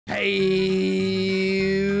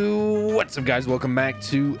Hey, what's up guys? Welcome back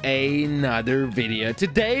to another video.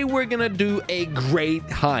 Today we're gonna do a great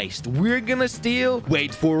heist. We're gonna steal,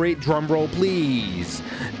 wait for it, drum roll please,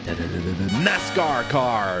 NASCAR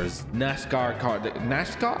cars.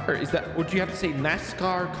 NASCAR? Is that what you have to say?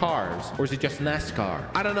 NASCAR cars? Or is it just NASCAR?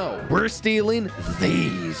 I don't know. We're stealing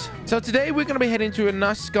these. So today we're gonna be heading to a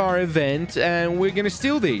NASCAR event and we're gonna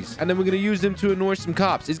steal these. And then we're gonna use them to annoy some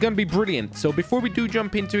cops. It's gonna be brilliant. So before we do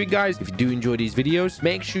jump into it, guys, if you do enjoy these videos,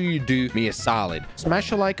 make sure you do me a solid.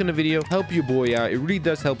 Smash a like on the video. Help your boy out. It really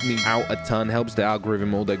does help me out a ton. Helps the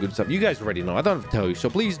algorithm, all that good stuff. You guys already know. I don't have to tell you. So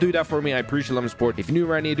please do that for me. I appreciate the support. If you're new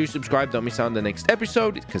around here, do subscribe. Don't miss out on the next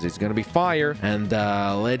episode because it's gonna be fire. And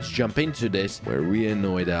let's jump into this where we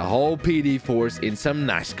annoy the whole PD force in some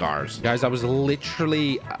NASCARs. Guys, I was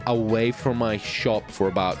literally away from my shop for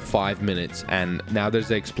about 5 minutes and now there's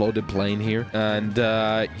an exploded plane here. And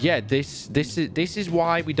yeah, this is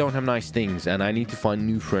why we don't have nice things and I need to find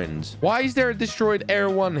new friends. Why is there a destroyed Air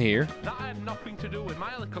 1 here? That had nothing to do with my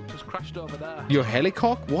helicopter's crashed over there. Your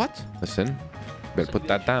helicopter? What? Listen, better put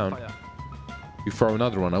that down. Fire. You throw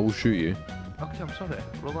another one, I will shoot you. Okay, I'm sorry.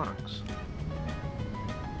 Relax.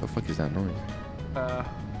 The fuck is that noise? I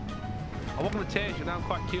wasn't gonna tase you, now I'm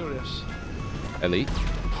quite curious. Elite.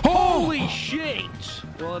 Holy shit!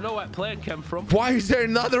 Well, I know where plane came from. Why is there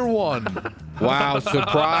another one? Wow,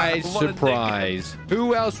 surprise, What a surprise.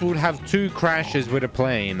 Who else would have 2 crashes with a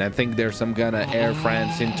plane? I think there's some kind of Air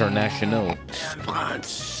France International.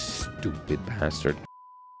 Stupid bastard.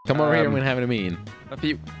 Come over here and we're having a meeting.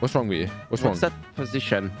 What's wrong with you? What's wrong? What's that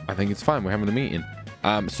position? I think it's fine. We're having a meeting.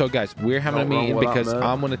 So guys, we're having a meeting because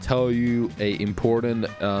I'm going to tell you a important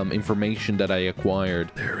information that I acquired.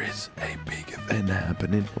 There is a big event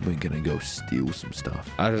happening. We're going to go steal some stuff.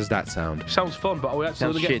 How does that sound? Sounds fun, but are we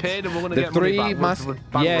actually going to get paid and we're going to The get money 3 back? must...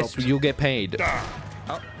 Yes, you'll get paid.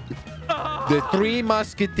 The 3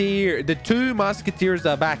 musketeers, the 2 musketeers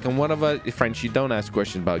are back, and one of us, French, you don't ask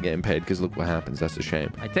questions about getting paid because look what happens. That's a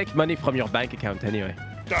shame. I take money from your bank account anyway.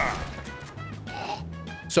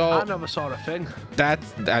 So I never saw a thing.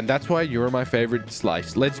 that's why you're my favorite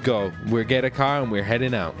slice. Let's go. We'll get a car and we're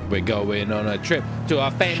heading out. We're going on a trip to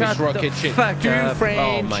our famous rocket ship. To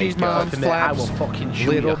French, she's mom's flaps. I will fucking shoot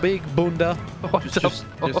Little you. big bunda. Just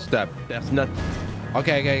stop. There's not.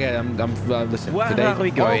 Okay. I'm listen. Where today, are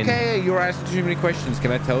we going? Okay, you're asking too many questions.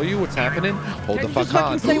 Can I tell you what's happening? Hold Can the you fuck just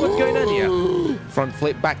fucking on. say what's going on here? Front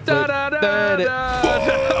flip, back flip.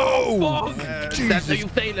 Fuck. That's how you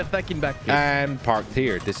fail a fucking backflip. And parked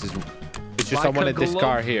here. This is. It's just Like I wanted a this glove?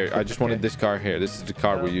 car here. I just wanted this car here. This is the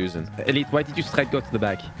car we're using Elite, why did you straight go to the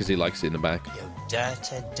back? because he likes it in the back. You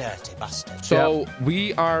dirty bastard. So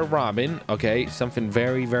we are robbing, okay, something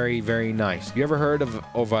very, very, very nice. You ever heard of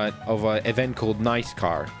a event called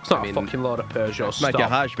NICECAR? It's not a fucking load of Peugeot. It's my Stop,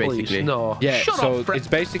 garage, please. basically. No. Yeah, Shut so up, Fred. it's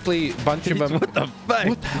basically a bunch of them. What the fuck?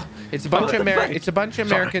 What the hell? It's a bunch of it's a bunch of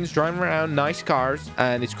Americans driving around nice cars,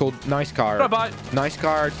 and it's called NICECAR. Bye-bye.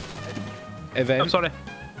 NICECAR event. I'm sorry.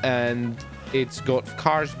 And it's got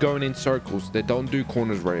cars going in circles. They don't do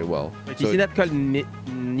corners very well. Wait, you see that called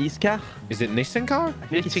NICECAR? Is it Nissan car?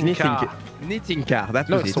 Knitting car. Knitting car. That's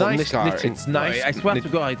No, what it's it is. nice car. knitting. It's nice. No, I swear to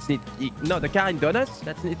God, it's no, the car in Donuts.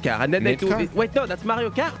 That's Knit car. And then they do. Knit car? Wait, no, that's Mario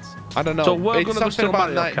Kart. I don't know. So we're It's gonna go something steal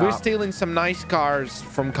about Mario we're Kart. stealing some nice cars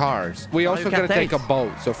from cars. We also Mario gotta Kart take a 8.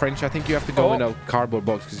 boat. So French, I think you have to go in a cardboard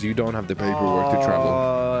box because you don't have the paperwork to travel.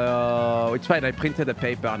 Oh, it's fine. I printed a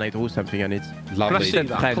paper and I drew something on it. Lovely. see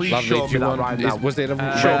that? Please Lovely. show Do you me that want? right now. Was there a Show me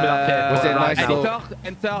that paper. Was there a right nice now. little?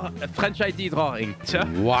 Enter French ID drawing.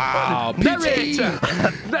 Wow. PG. Narrator!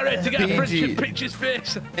 Narrator, get a PG. French picture's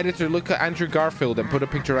face. Editor, look at Andrew Garfield and put a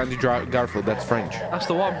picture of Andrew Garfield. That's French. That's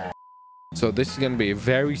the one. So this is gonna be a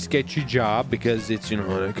very sketchy job because it's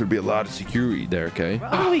there could be a lot of security there. Okay. Where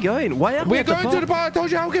are we going? Why are we We're at the going to the boat? boat. I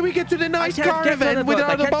told you, how can we get to the nice I can't car get to the event boat. without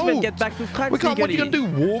I a can't even boat? get back to France We can't. What are you legally.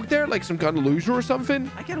 gonna do? Walk there like some kind of loser or something?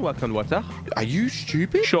 I can walk on water. Are you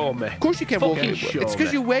stupid? Show me. Of course you can't walk. Fucking It's show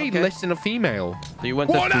because me. you weigh Okay. less than a female. So you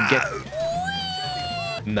want us to get...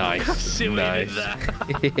 Nice. See what you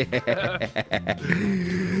did there.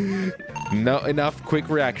 Not enough quick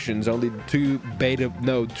reactions. Only 2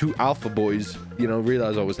 alpha boys,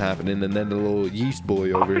 realize what was happening, and then the little yeast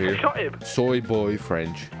boy over here. Shot him. Soy boy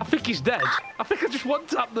French. I think he's dead. I think I just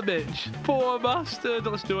one-tapped the bitch. Poor bastard.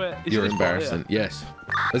 Let's do it. Is You're this embarrassing. Yes.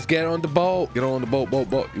 Let's get on the boat. Get on the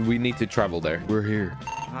boat. We need to travel there. We're here.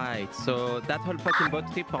 Right, so that whole fucking boat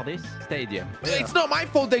trip for this stadium. It's not my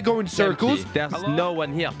fault they go in circles. Empty. There's Hello? no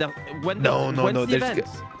one here. No. When's the There's event?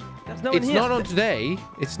 There's no one It's here. not on today.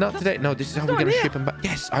 It's not today. No, this is how we're not gonna here. ship him back.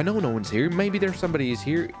 Yes, I know no one's here. Maybe there's somebody is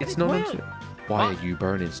here. It's not on Where? today. Why are you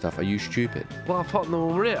burning stuff? Are you stupid? Well, I thought no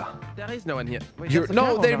one were here. There is no one here. Wait, You're, there's a car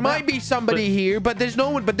no, on there our might map. be somebody here, but there's no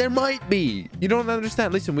one. But there might be. You don't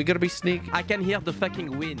understand. Listen, we gotta be sneaky. I can hear the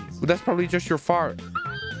fucking winds. Well, that's probably just your fart.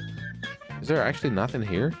 Is there actually nothing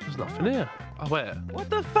here? There's nothing here. Oh, wait. What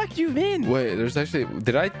the fuck do you mean? Wait, there's actually...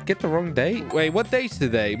 Did I get the wrong date? Wait, what date's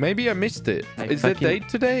today? Maybe I missed it. I Is the fucking- date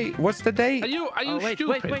today? What's the date? Are you Oh, wait,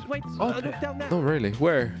 stupid? wait. Oh. Look down there. No, really.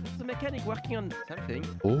 Where? There's a mechanic working on something.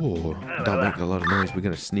 Oh, don't make a lot of noise. We're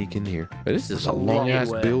gonna sneak in here. But this is a a long long-ass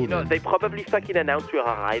way. building. You know, they probably fucking announced we are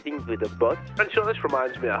arriving with a bus. And so this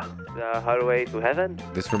reminds me of. The hallway to heaven.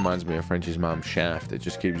 This reminds me of French's mom's shaft. It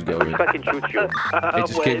just keeps going. Fucking shoot you. It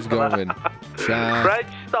just keeps going. Shaft French,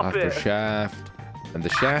 stop after it. shaft. And the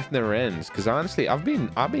shaft never ends. Because honestly, I've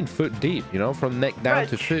been foot deep, you know, from neck down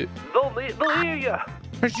to foot. They'll hear you.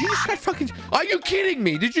 Did you just try fucking... Are you kidding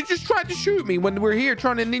me? Did you just try to shoot me when we're here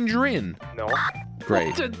trying to ninja in? No.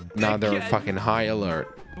 Great. What a Now they're on dickhead. fucking high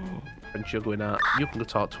alert. French, you're going out. You can go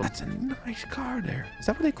talk to him. That's a nice car there. Is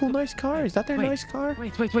that what they call nice car? Is that their Wait. nice car?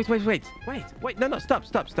 Wait. No, stop.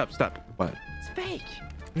 What? It's fake.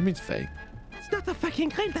 What do you mean it's fake? It's not a fucking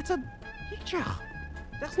grave. That's a picture.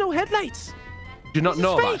 There's no headlights. Do you not This is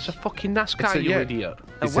know fake. that? It's a fucking NASCAR, It's a- you yeah. idiot.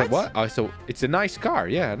 You said what? Oh, so it's a nice car.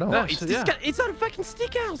 Yeah, no. No, It's, yeah. it's on fucking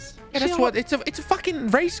stickers. Yeah, that's what. It's a fucking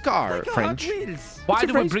race car, Like a French. Hot Wheels. Why It's a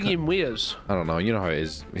do we race bring car. in wheels? I don't know. You know how it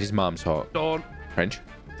is. His mom's hot. Don't. French.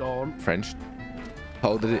 French.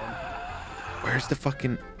 Hold it. Where's the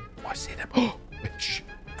fucking... Oh, I see them. Oh, wait, shh.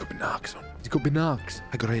 Got binocs on. He's got binocs.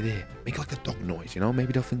 I got an idea. Make like a dog noise, you know?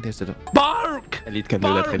 Maybe they'll think there's a dog. Bark! Elite can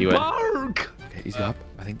do that really well. Bark! Okay, he's up.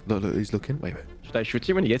 I think... Look, he's looking. Wait. Should I shoot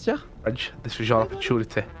him when he gets here? French, this was your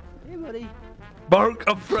opportunity. Hey, buddy. Bark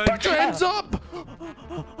of Put French. your hands up!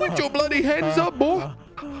 Put your bloody hands up, boy!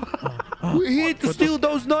 We're here to steal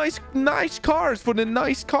those nice cars for the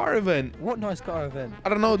nice car event. What nice car event? I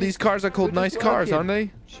don't know. These cars are called We're nice just cars, working. aren't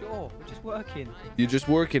they? Sure, we're just working. You're just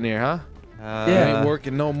working here, huh? You Yeah. ain't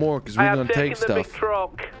working no more because we're gonna take stuff.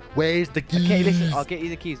 truck. Where's the keys? Okay, listen, I'll get you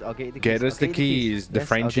the keys. Get us I'll the get you keys. The Yes,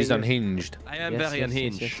 French I'll is get you- unhinged. I am Yes, very yes,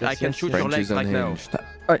 unhinged. yes, I yes, can yes, shoot yes. your French legs is right now. unhinged.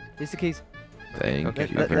 Alright, here's the keys. Thank Okay,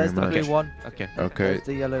 you very there's the much. blue one. Okay. Okay. There's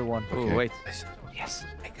the yellow one. Oh, Okay. wait. Listen. Yes.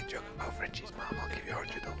 Make a joke about Frenchie's mom. I'll give you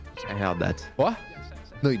 $100. I heard that. What?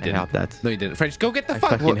 No, you I didn't. heard that. No, you didn't. French, go get the I fuck.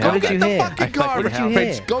 fucking Go heard get that. the I fucking fucking car. heard that.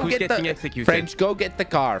 French, go Who's get getting the. executed? French, go get the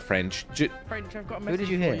car. French. French, I've got a Who message did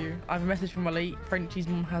you for hear? you. I have a message from Elite. Frenchie's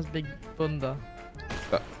mum has big thunder.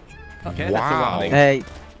 Okay, Wow. that's a warning. Hey,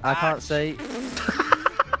 I can't say.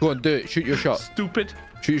 Go on, do it. Shoot your shot. Stupid.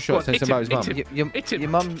 Shoot your shot. Go on, Send hit somebody's him, mum. hit him. Hit him. Your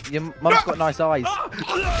mum's got nice eyes.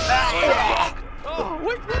 Oh,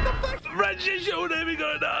 wait, what the fuck? French, you showed him, he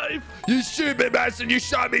got a knife. You stupid bastard. You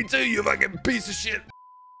shot me too, you fucking piece of shit.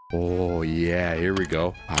 Oh, yeah. Here we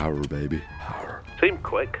go. Power, baby. Power. Seem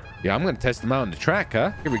quick. Yeah, I'm going to test them out on the track,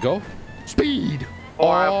 huh? Here we go. Speed. Oh,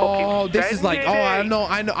 I Oh, fucking this is like, oh, send I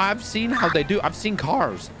it. know. I've seen how they do. I've seen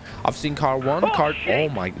cars. I've seen car one, car. Oh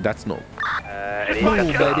my, that's no. Boom,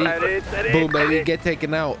 baby. Boom, baby. Get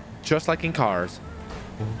taken out. Just like in cars.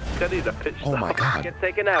 Oh my God. Get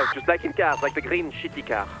taken out, just like in cars, like the green shitty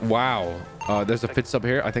car. Wow. There's a pit stop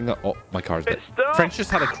here. I think. Oh, my car's dead. Pit stop? French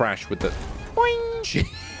just had a crash with the. Shit.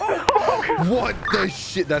 What the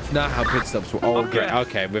shit? That's not how pit stops work. Oh, great.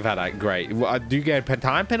 Okay, we've had that. Great. Do you get a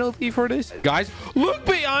time penalty for this? Guys, look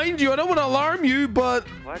behind you. I don't want to alarm you, but...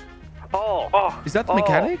 What? Oh. Is that the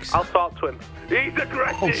mechanics? I'll talk to him. He's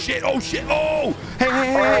aggressive. Oh, shit. Oh, shit. Oh!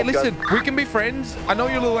 Hey, listen. We can be friends. I know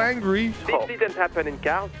you're a little angry. This didn't happen in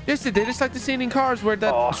cars. Yes, it did. It's like the scene in Cars where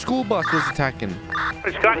that school bus was attacking.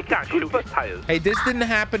 He can't shoot his tires. Hey, this didn't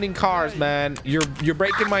happen in Cars, man. You're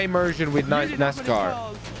breaking my immersion with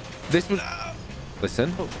NASCAR. This was...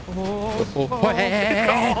 Listen. Oh,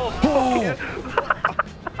 hey. Oh.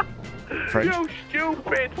 French. You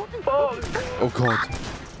stupid. Fuck. Oh, God.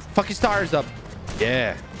 Fuck his tires up.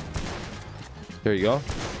 Yeah. There you go.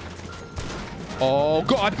 Oh,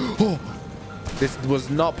 God. Oh. This was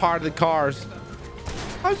not part of the cars.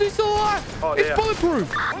 How's he still alive? Oh, it's yeah.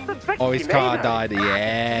 bulletproof. Oh, his car died.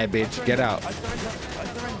 Yeah, bitch. Get out.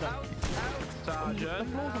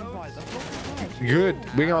 Good.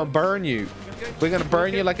 We're going to burn you. We're going to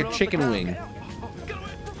burn you like a chicken wing.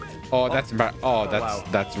 Oh, that's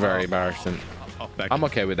that's very embarrassing. I'm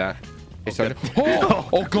okay with that. Hey, Sergeant.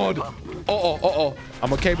 Oh, God. Oh.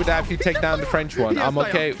 I'm okay with that if you take down the French one. I'm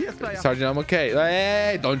okay. Sergeant, I'm okay.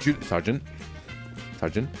 Hey, don't shoot. Sergeant.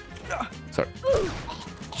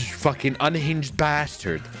 You fucking unhinged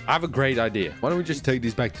bastard. I have a great idea. Why don't we just take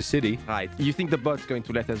these back to city? Right. You think the bot's going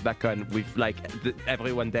to let us back on with like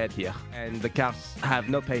everyone dead here, and the cars have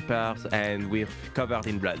no papers, and we're covered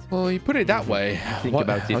in blood? Well, you put it that way. Think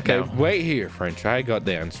about it Okay, now. wait here, French. I got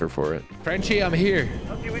the answer for it. Frenchie, I'm here.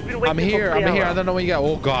 Okay, we've been I'm waiting here. for I'm 3 here. I hours. don't know what you got.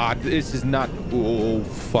 Oh, God. This is not... Oh,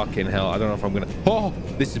 fucking hell. I don't know if I'm going to... Oh,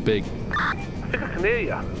 this is big. I think I can hear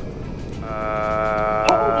you.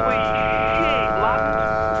 Holy shit, lad.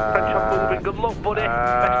 French, I'm moving. Good luck, buddy.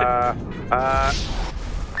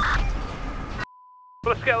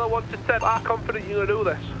 On a scale of 1 to 10, how confident you're going to do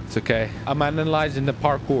this? It's okay. I'm analyzing the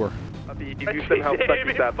parkour. If you can help back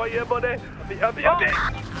with that. For you, buddy.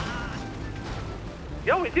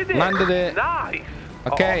 Yo, we did it. Landed it. Nice.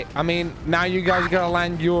 Okay, I mean, now you guys got to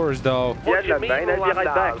land yours, though. What do you Yeah, mean man, I'll be right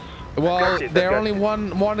back. Well, got it, there I got only it.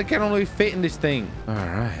 one that can only fit in this thing. All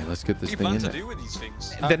right, let's get this What do you thing plan in to there. do with these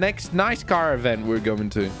things? The next NICECAR event we're going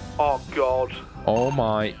to. Oh, God. Oh,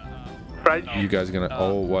 my. French. You guys are going to...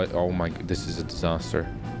 Oh, what? Oh, my... This is a disaster.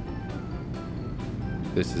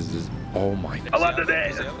 This is... Oh, my... I landed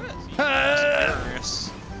it. Yes.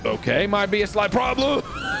 Okay, might be a slight problem.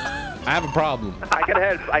 I have a problem. I can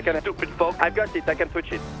help. I can. Stupid fuck. I've got it. I can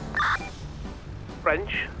switch it. French.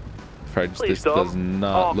 French, Please this don't. does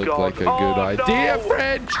not Oh, look God. like a good Oh, idea, no.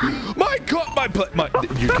 French. My God, my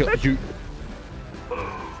you killed you.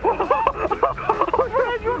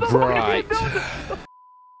 Right.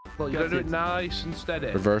 Well, You gotta do it nice and steady.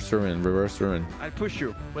 Reverse her in. Reverse her in. I'll push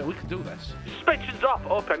you. Wait, we can do this. Suspension's off.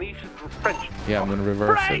 Okay, I need French. Yeah, I'm gonna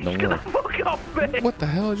reverse it. French, Don't get the worry. fuck off me. What the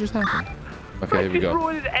hell just happened? Okay, French here we is go.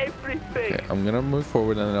 ruining everything. Okay, I'm gonna move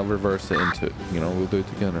forward and then I'll reverse it into it. You know, we'll do it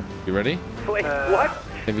together. You ready? Wait, what?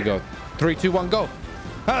 Here we go. 3, 2, 1, go.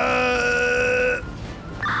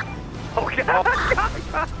 Okay.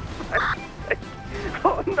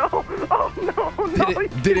 Oh no! Oh no!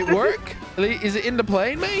 Did it work? Is it in the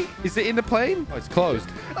plane, mate? Is it in the plane? Oh, it's closed.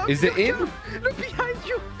 Is it in? Look behind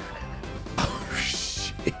you. Oh,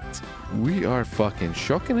 shit. We are fucking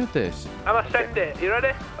shocking at this. I'm gonna send it. You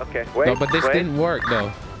ready? Okay. Wait. No, but this wait. didn't work,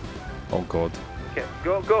 though. Oh, God. Okay.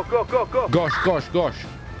 Go! Go! Go! Go! Go! Gosh, gosh, gosh.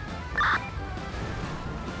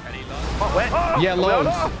 Oh, wait. Oh, Yeah, well, loads.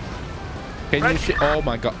 no. Can you see? Oh,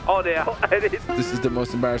 my God. Oh, dear. This is the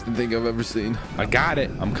most embarrassing thing I've ever seen. I got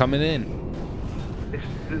it. I'm coming in.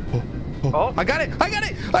 Oh. I got it. I got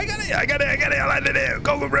it. I got it. I got it. I got it. I landed it.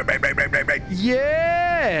 Go, go, break, break, break, break, break.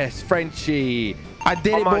 Yes, Frenchie. I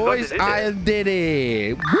did it, my God, boys. you did I it. did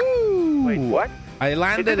it. Woo. Wait, what? I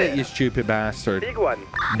landed did it, it. you stupid bastard. Big one.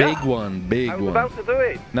 Big one. Big I was one. about to do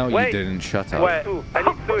it. No, Wait. you didn't. Shut up. Wait. I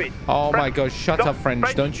need to do it. Oh, my God. Shut Don't- up, French.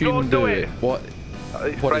 French, Don't you don't even do do it. it. What?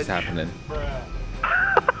 What is French. happening?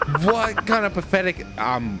 What kind of pathetic?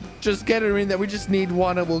 Just get her in there. We just need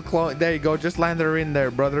one and we'll close. There you go. Just land her in there,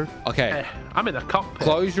 brother. Okay. Eh, I'm in the cockpit.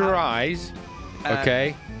 Close your eyes.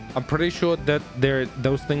 Okay. I'm pretty sure that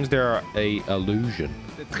those things there are a illusion.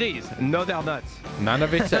 The trees. No, they're not. None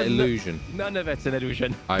of it's an illusion. None of it's an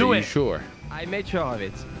illusion. Are Do you it. sure? I made sure of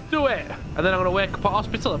it. Do it. And then I'm gonna wake up at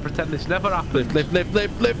hospital and pretend this never happened. Lift, lift,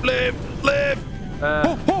 lift, lift, lift, lift.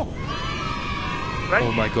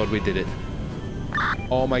 Oh my God, we did it.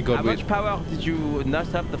 Oh my God, How much power did you not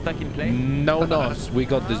have the fucking plane? No, we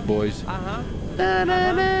got this, boys. Uh-huh. Na,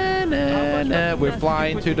 na, na, na, na. We're gas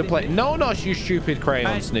flying did you to the put in plane. No, you stupid crayon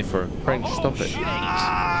Hey. sniffer. French, stop it.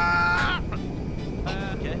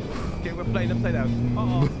 Okay. Okay, we're flying upside down.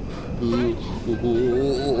 Uh-oh.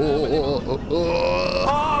 Oh,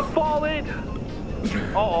 I'm falling.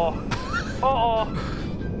 Uh-oh. Uh-oh.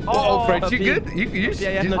 Oh, French, puppy. you good? You Yeah,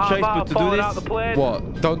 I have no I'm choice about but to do falling this. out the plane.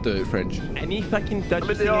 What? Don't do it, French. Any fucking I'm dodgy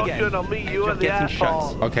in thing the again. ocean. I'll meet you You're at the getting shot.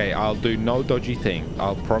 airport. Okay, I'll do no dodgy thing.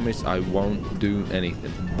 I'll promise I won't do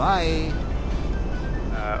anything. Bye.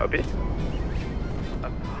 A bit.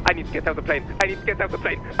 I need to get out the plane. I need to get out the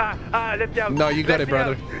plane. Let me out. No, you got Let it, me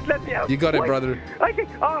brother. out. Let me out. You got it, Wait. brother. I think.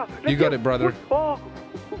 Let You me got out. it, brother. Oh.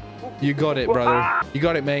 You got it, brother. You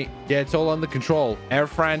got it, mate. Yeah, it's all under control. Air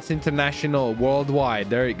France International, worldwide.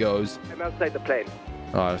 There it goes. I'm outside the plane.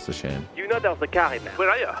 Oh, that's a shame. You know there's a car in there. Where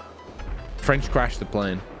are you? French crashed the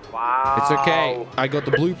plane. Wow. It's okay. I got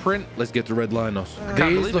the blueprint. Let's get the red linos. These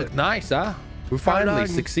believe look it. nice, huh? We finally long?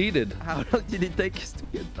 succeeded. How long did it take us to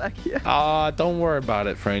get back here? Don't worry about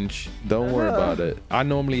it, French. Don't worry about it. I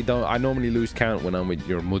normally lose count when I'm with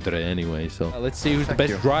your mother anyway. So let's see who's the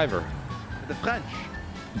best driver. The French.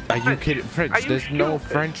 Are you kidding? French? Are you There's no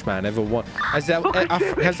stupid? Frenchman ever won. Has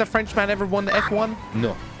a Frenchman ever won the F1?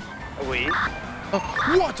 No. Oui.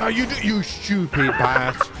 What are you doing, you stupid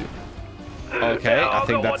bastard? Okay, I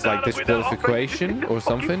think that's like disqualification or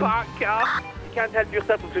something. can't help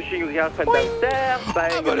yourself with pushing your girlfriend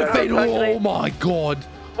downstairs. I'm gonna faint. Oh my god.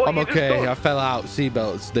 I'm okay. I fell out.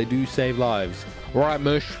 Seatbelts. They do save lives. All right,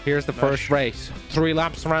 Mush. Here's the first race. 3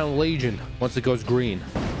 laps around Legion. Once it goes green.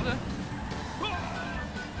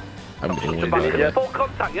 I'm gonna win. Yeah. Full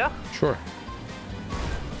contact, yeah? Sure.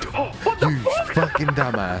 Oh, what the You fuck? fucking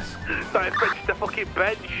dumbass. Sorry, French, the fucking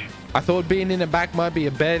bench. I thought being in the back might be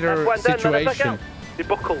a better situation. He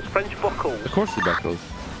buckles, French buckles. Of course he buckles.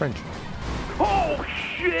 French. Oh,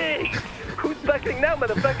 shit! Who's buckling now,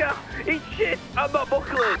 motherfucker? Eat shit! I'm not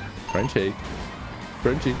buckling! Frenchie.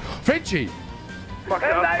 Frenchie. Frenchie! Fuck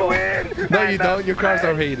and I win! No, you don't. Your cars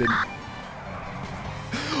are heated.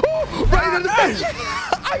 Oh, right on the finish!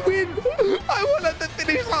 I win! I won at the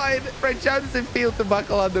finish line! French, how does it feel to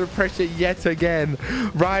buckle under pressure yet again?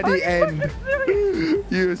 Right at the end.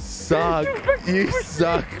 You suck. You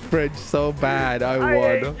suck, French, so bad. I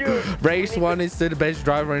won. Race 1 is still the best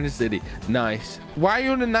driver in the city. Nice. Why are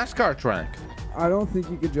you on the NASCAR track? I don't think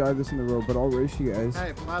you could drive this in the road, but I'll race you guys.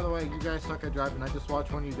 Hey, by the way, you guys suck at driving. I just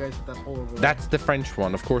watched one of you guys at that hole over there. That's the French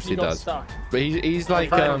one. Of course he does. Stuck. But he's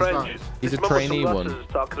like, he's a trainee one.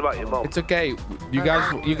 Talking about your mom. It's okay. You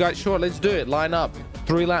guys, sure, let's do it. Line up.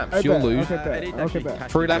 3 laps. I You'll bet, lose. Okay, bet.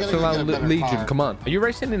 3 laps around Legion. Come on. Are you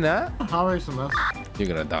racing in that? I'll race him this. You're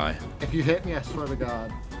gonna die. If you hit me, I swear to God.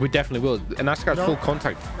 We definitely will. And NASCAR's No. full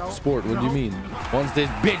contact No. sport. What do you No. mean? Once this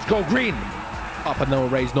bitch go green, Papa no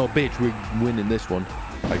raise no bitch. We're winning this one.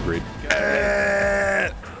 I agreed.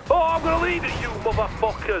 Oh, I'm gonna lead it, you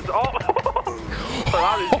motherfuckers! Oh,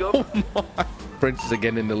 Ferrari's good. Oh my. French is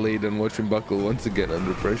again in the lead and watching Buckle once again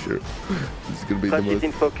under pressure. This is gonna be the most.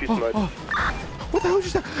 in focus mode. What the hell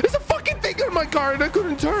just that? There's a fucking thing on my car and I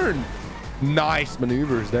couldn't turn. Nice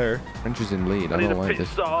maneuvers there. French is in lead. I don't like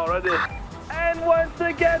this. Already. And once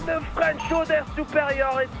again, the French show their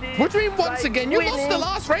superiority. What do you mean once again? You lost the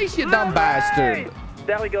last race, you dumb bastard.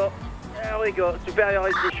 There we go. There we go.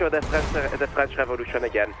 Superiority show the French Revolution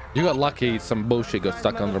again. You got lucky. Some bullshit got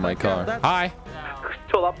stuck under my car. Hi.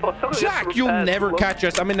 Jack, you'll never catch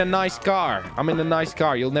us. I'm in a nice car. I'm in a nice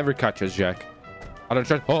car. You'll never catch us, Jack. I don't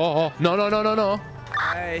trust. Oh, no, no, no, no, no.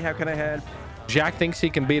 Hey, how can I help? Jack thinks he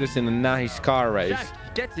can beat us in a nice car race.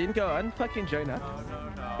 Jack, get in, go on, fucking join up.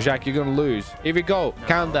 Jack, you're gonna lose. Here we go.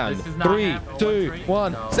 Countdown. 3, 2,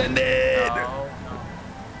 1. Send it!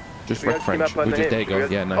 Just wreck French. We just, there you go.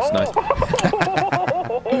 Yeah, nice, nice.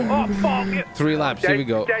 3 laps. Here we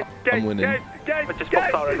go. I'm winning.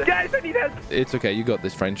 It's okay. You got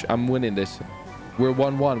this, French. I'm winning this. We're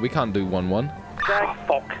 1-1. We can't do 1-1. Jack,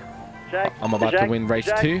 fuck. Jack, I'm about to win race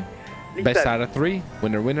 2. Best out of 3.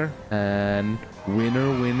 Winner, winner. And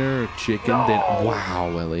winner, winner. Chicken dinner.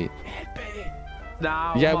 Wow, Elliot.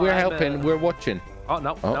 No, Yeah, we're helping. We're watching. Oh,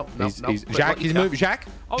 no, Oh, no. Jack, he's moving. Jack?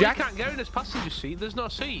 Oh, Jack? you can't go in this passenger seat. There's no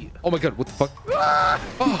seat. Oh my god, what the fuck?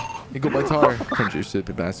 Oh, he got my tire. French, you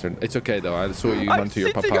stupid bastard. It's okay though. I saw you run to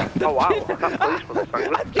your papa. Oh, wow.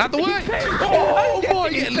 Out the way! Oh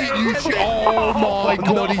my god! Oh my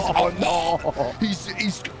god! He's oh no! He's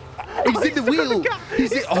in the wheel.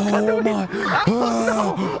 He's in. Oh my!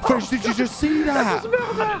 Oh, French, did you just see that?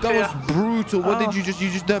 That was brutal. What did you just? You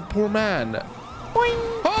just that poor man.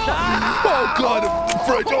 Oh god!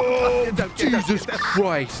 French! Oh Jesus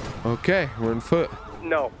Christ! Okay, we're in foot.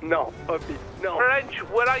 No, puppy, no. French,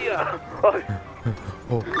 where are you?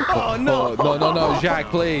 Oh no! No, Jack,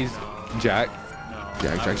 please, Jack.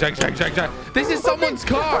 Jack. This is someone's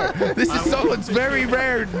car. This is someone's very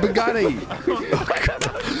rare Bugatti.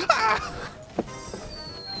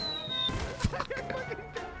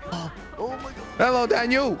 Oh my god. Hello,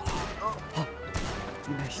 Daniel.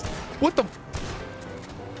 What the?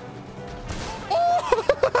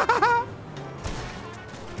 Oh.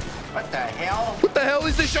 What the hell? What the hell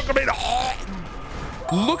is this chocolate? Oh.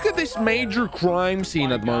 Look at this major crime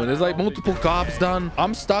scene at the moment. There's like multiple cops done.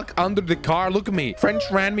 I'm stuck under the car. Look at me. French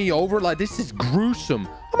ran me over. Like, this is gruesome.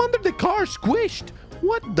 I'm under the car, squished.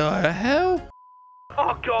 What the hell?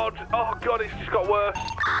 Oh god, it's just got worse.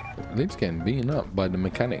 Leeds getting beaten up by the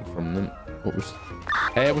mechanic from the... What was...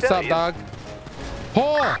 Hey, what's up, dog?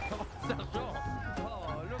 Oh!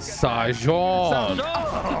 Sergeant!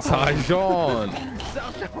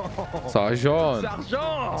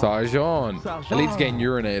 Leeds getting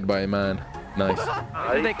urinated by a man. Nice.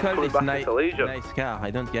 Why do they call this nice car? I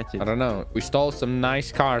don't get it. I don't know. We stole some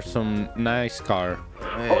nice car, some nice car.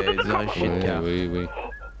 Hey, it's a shit car. Oui.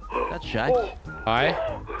 That's Jack. Hi.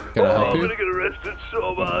 Can I help you? I'm gonna get arrested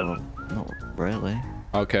so bad. Not really.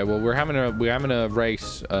 Okay, well we're having a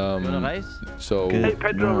race. Race? So Hey,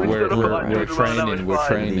 Pedro, we're training. training. We're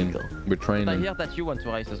I training. hear that you want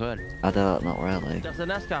to race as well. I don't, not really. There's a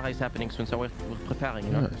NASCAR race happening soon, so we're preparing,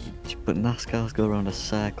 you know? Nice. But NASCARs go around a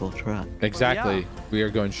circle track. Exactly. Yeah. We are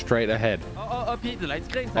going straight ahead. Oh, Pete, the light's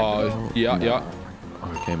green. Oh, yeah. Oh,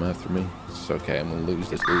 he came after me. It's okay. I'm gonna lose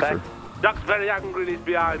this loser. Jack's very angry. He's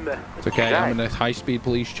behind me. It's okay. I'm in a high-speed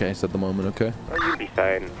police chase at the moment. Okay. Oh, you'll be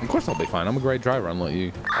fine. Of course I'll be fine. I'm a great driver, unlike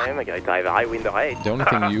you. I am a great driver. I win the race. The only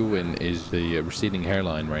thing you win is the receding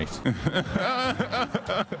hairline race.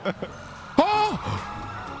 Oh!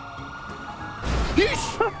 You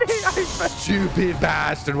stupid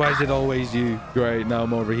bastard. Why is it always you? Great, now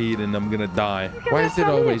I'm overheating. I'm gonna die. Why is it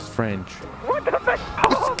always French? What the fuck?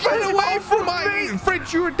 Get away from my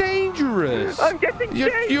French. You're dangerous. I'm getting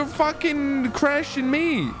You're fucking crashing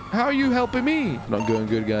me. How are you helping me? Not going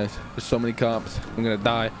good, guys. There's so many cops. I'm gonna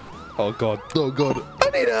die. Oh god. Oh god. I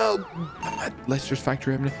need help. Lester's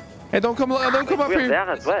factory. Hey, don't come up here. There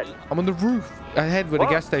as well. I'm on the roof. Ahead where the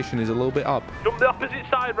gas station is a little bit up. Jump the opposite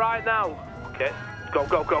side right now. Okay. Go.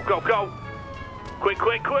 Quick.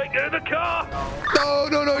 Get in the car.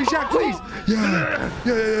 No, Jacques, please. Yeah.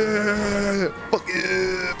 Fuck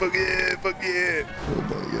it. Oh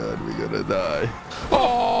my god, we're gonna die.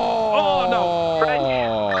 Oh no. French.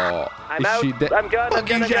 I'm out. I'm gone.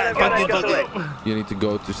 You need to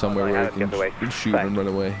go to somewhere where you can shoot and run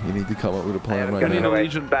away. You need to come up with a plan right now.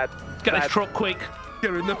 Get this truck quick.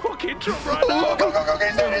 Get in the fucking truck right now. Go.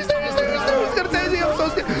 He's gonna tase me. I'm so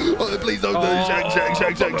scared. Oh, please don't do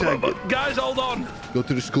Shag. Guys, hold on. Go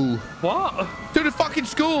to the school. What? To the fucking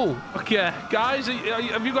school. Okay, guys,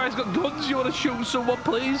 have you guys got guns? You want to shoot someone,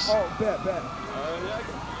 please? Oh, bet.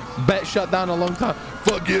 Bet shut down a long time.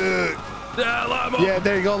 Fuck you. Yeah, line them up. Yeah,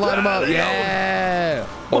 there you go. Line them up. Yeah.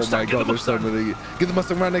 Oh Mustang, my get the god, there's so Mustang. many. Get the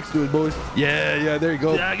Mustang right next to it, boys. Yeah, there you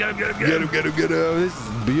go. Yeah, get him. Get him. This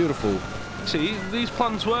is beautiful. See, these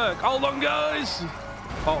plans work. Hold on, guys.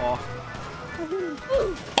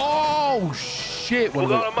 Oh shit!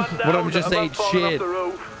 What I'm just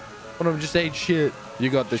ate shit. You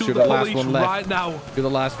got this. You're the last one left. Right now. You're the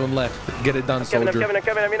last one left. Get it done, soldier. I'm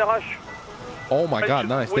coming. I'm in a hush. Oh my god,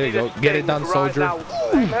 nice. There you go. Get it done, soldier.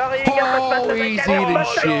 Oh, he's eating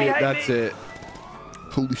shit. That's it.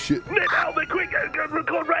 Holy shit. Help me quick.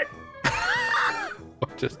 Record red.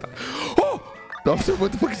 Oh! Officer,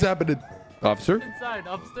 what the fuck is happening? Officer? Inside,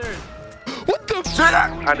 upstairs. What the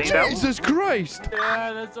fuck? Jesus Christ!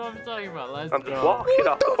 Yeah, that's what I'm talking about. Let's I'm just go. walking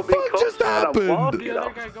up. What the fuck just happened? The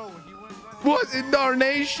other guy go. He went What in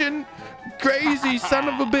darnation? Crazy son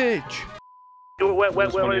of a bitch. Where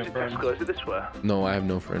is it, Tesco? Is it this way? No, I have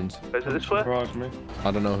no friends. Is it this way?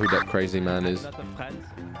 I don't know who that crazy man is.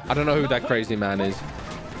 I don't know who that crazy man is.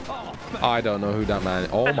 I don't know who that man is.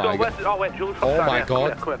 Oh my god. Oh wait, Jules. Oh my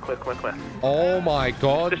god. Come here. Oh my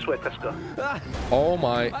god. This way, Tesco. Oh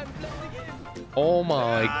my. Oh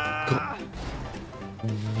my god.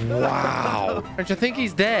 Wow. French, I think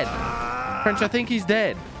he's dead.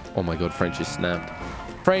 Oh my god, French is snapped.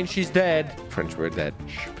 French, he's dead. French, we're dead.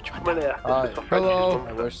 Come in here. Hello.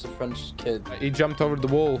 Where's the French kid? He jumped over the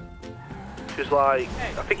wall. She's like,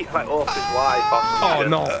 I think it's like off his life or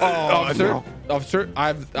something. Oh no. Officer. Officer,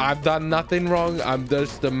 I've done nothing wrong. I'm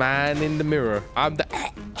just the man in the mirror.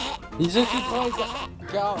 He's just trying to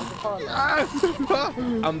get out of the car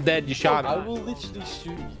now. I'm dead. You shot I him. will literally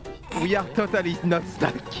shoot you. We are totally not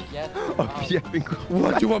stuck.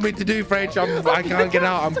 What do you want me to do, French? I can't get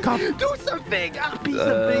out. I'm cuffed. Do something! RP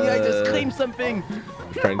something! I just scream something!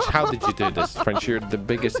 French, how did you do this? French, you're the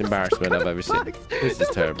biggest embarrassment I've ever seen. This is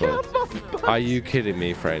terrible. Are you kidding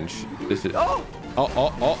me, French? This is... Oh,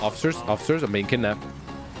 officers, I'm being kidnapped.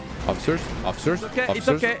 Officers. It's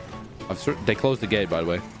okay. Officer, they closed the gate, by the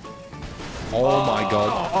way. Oh my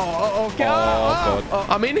god. Okay. Oh god.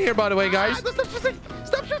 I'm in here, by the way, guys.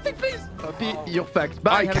 Stop shooting, please! You're fucked.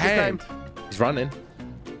 Bye, I have a good time. can't. He's running.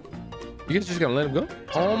 You guys just gonna let him go?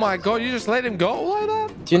 Oh my god, you just let him go like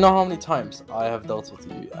that? Do you know how many times I have dealt with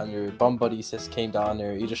you and your bum buddy just came down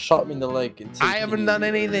there? You just shot me in the leg. And I haven't done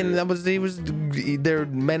anything. They're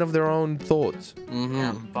men of their own thoughts.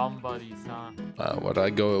 Bum buddies, huh?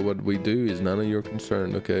 What we do is none of your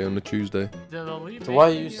concern, okay, on a Tuesday. So why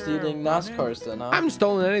are you stealing NASCARs then, huh? I haven't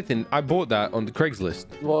stolen anything. I bought that on the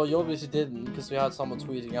Craigslist. Well, you obviously didn't, because we had someone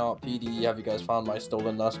tweeting out, PD, have you guys found my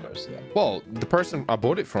stolen NASCARs yet? Well, the person I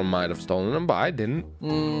bought it from might have stolen them, but I didn't.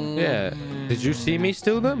 Yeah. Did you see me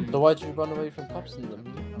steal them? So why'd you run away from cops in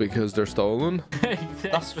them? Because they're stolen.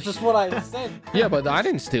 That's just what I said. Yeah, but I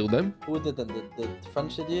didn't steal them. Who did them? The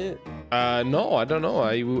French idiot? No, I don't know.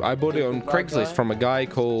 I bought it on Craigslist from a guy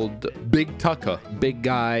called Big Tucker. Big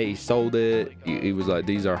guy, he sold it. He was like,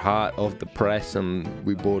 these are hot off the press, and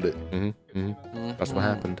we bought it. That's what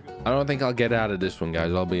happened. I don't think I'll get out of this one,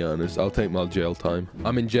 guys. I'll be honest. I'll take my jail time.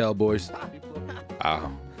 I'm in jail, boys.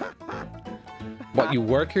 Ow. What, you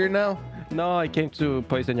work here now? No, I came to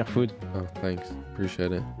poison your food. Oh, thanks.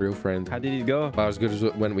 Appreciate it. Real friend. How did it go? About as good as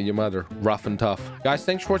it went with your mother. Rough and tough. Guys,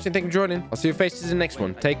 thanks for watching. Thank you for joining. I'll see your faces in the next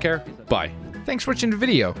one. Take care. Bye. Thanks for watching the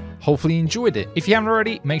video. Hopefully you enjoyed it. If you haven't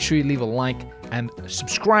already, make sure you leave a like and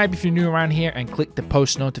subscribe if you're new around here, and click the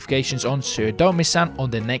post notifications on so you don't miss out on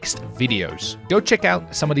the next videos. Go check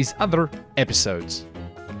out some of these other episodes.